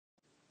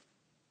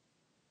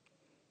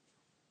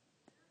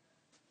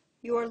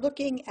You are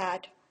looking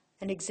at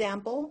an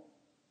example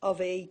of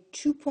a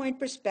two-point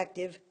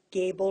perspective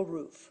gable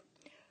roof.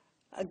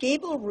 A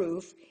gable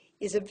roof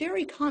is a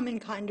very common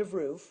kind of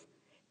roof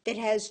that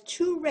has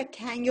two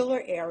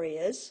rectangular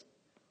areas,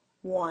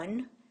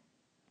 one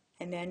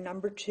and then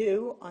number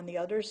two on the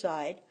other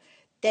side,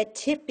 that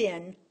tip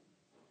in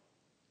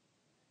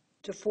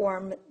to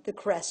form the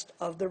crest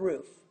of the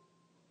roof.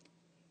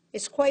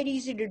 It's quite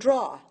easy to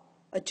draw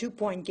a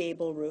two-point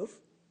gable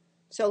roof,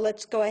 so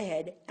let's go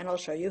ahead and I'll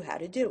show you how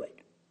to do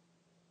it.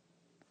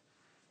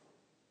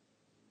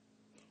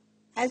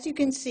 As you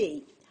can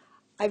see,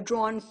 I've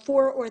drawn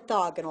 4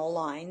 orthogonal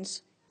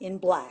lines in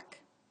black.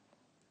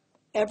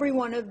 Every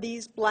one of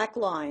these black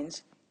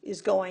lines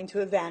is going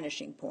to a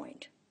vanishing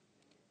point.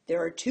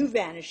 There are 2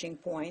 vanishing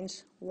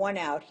points, one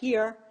out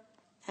here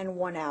and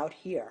one out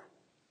here.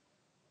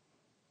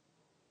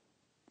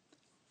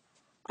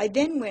 I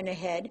then went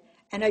ahead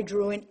and I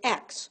drew an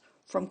X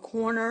from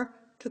corner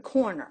to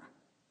corner.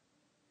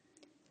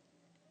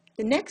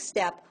 The next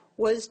step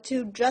was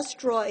to just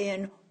draw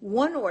in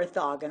one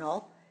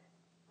orthogonal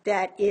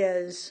that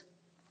is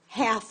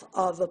half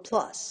of a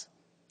plus.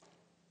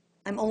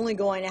 I'm only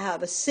going to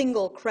have a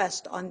single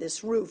crest on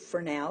this roof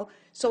for now,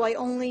 so I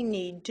only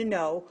need to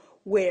know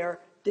where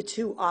the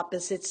 2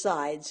 opposite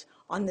sides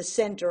on the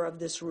center of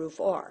this roof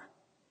are.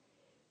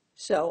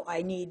 So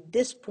I need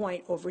this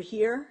point over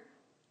here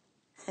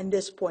and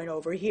this point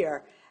over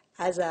here,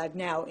 as I've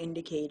now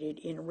indicated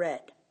in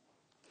red.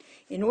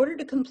 In order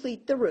to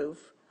complete the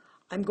roof,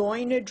 I'm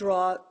going to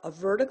draw a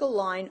vertical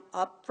line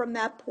up from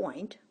that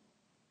point,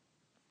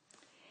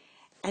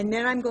 and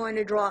then I'm going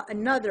to draw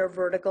another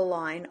vertical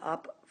line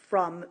up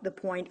from the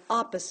point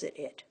opposite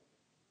it.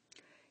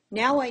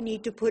 Now I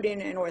need to put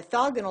in an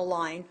orthogonal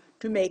line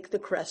to make the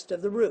crest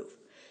of the roof.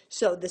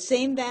 So the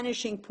same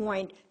vanishing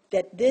point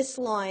that this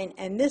line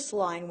and this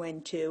line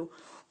went to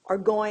are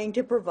going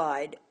to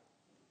provide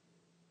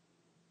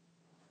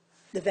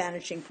the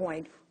vanishing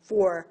point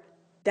for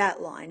that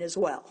line as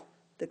well,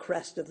 the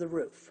crest of the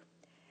roof.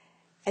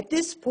 At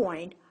this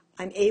point,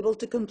 I'm able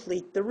to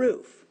complete the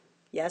roof.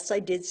 Yes, I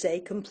did say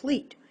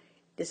complete.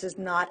 This is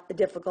not a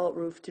difficult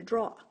roof to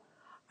draw.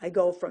 I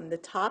go from the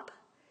top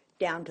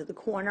down to the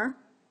corner,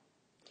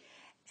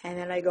 and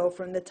then I go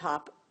from the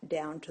top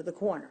down to the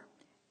corner.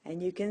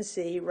 And you can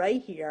see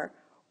right here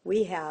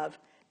we have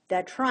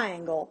that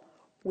triangle,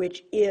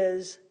 which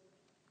is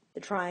the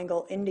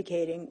triangle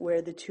indicating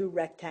where the 2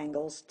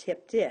 rectangles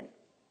tipped in.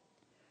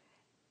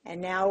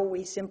 And now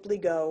we simply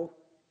go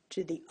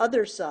to the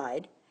other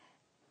side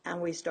and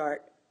we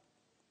start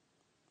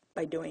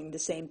by doing the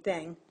same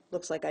thing.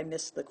 Looks like I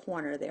missed the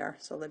corner there,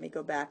 so let me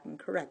go back and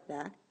correct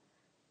that.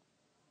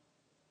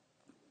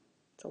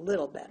 It's a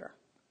little better.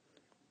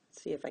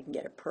 Let's see if I can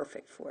get it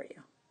perfect for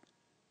you.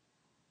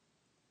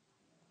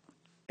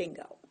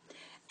 Bingo.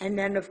 And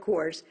then, of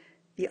course,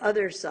 the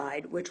other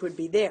side, which would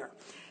be there.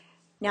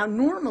 Now,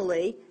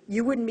 normally,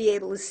 you wouldn't be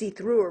able to see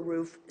through a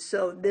roof,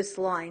 so this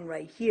line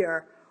right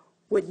here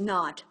would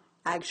not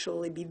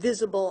actually be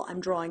visible. I'm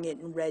drawing it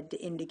in red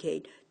to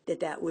indicate that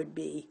that would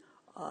be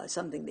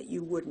something that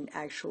you wouldn't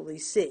actually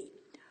see.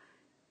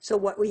 So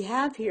what we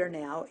have here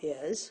now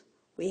is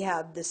we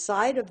have the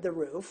side of the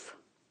roof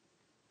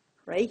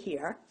right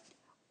here,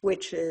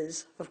 which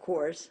is, of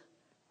course,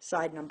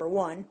 side number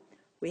 1.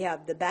 We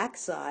have the back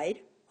side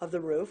of the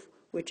roof,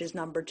 which is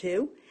number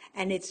 2,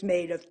 and it's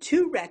made of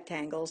 2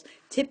 rectangles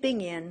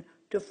tipping in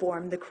to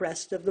form the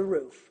crest of the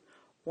roof.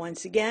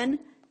 Once again,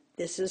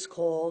 this is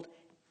called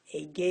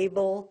a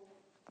gable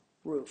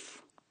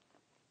roof.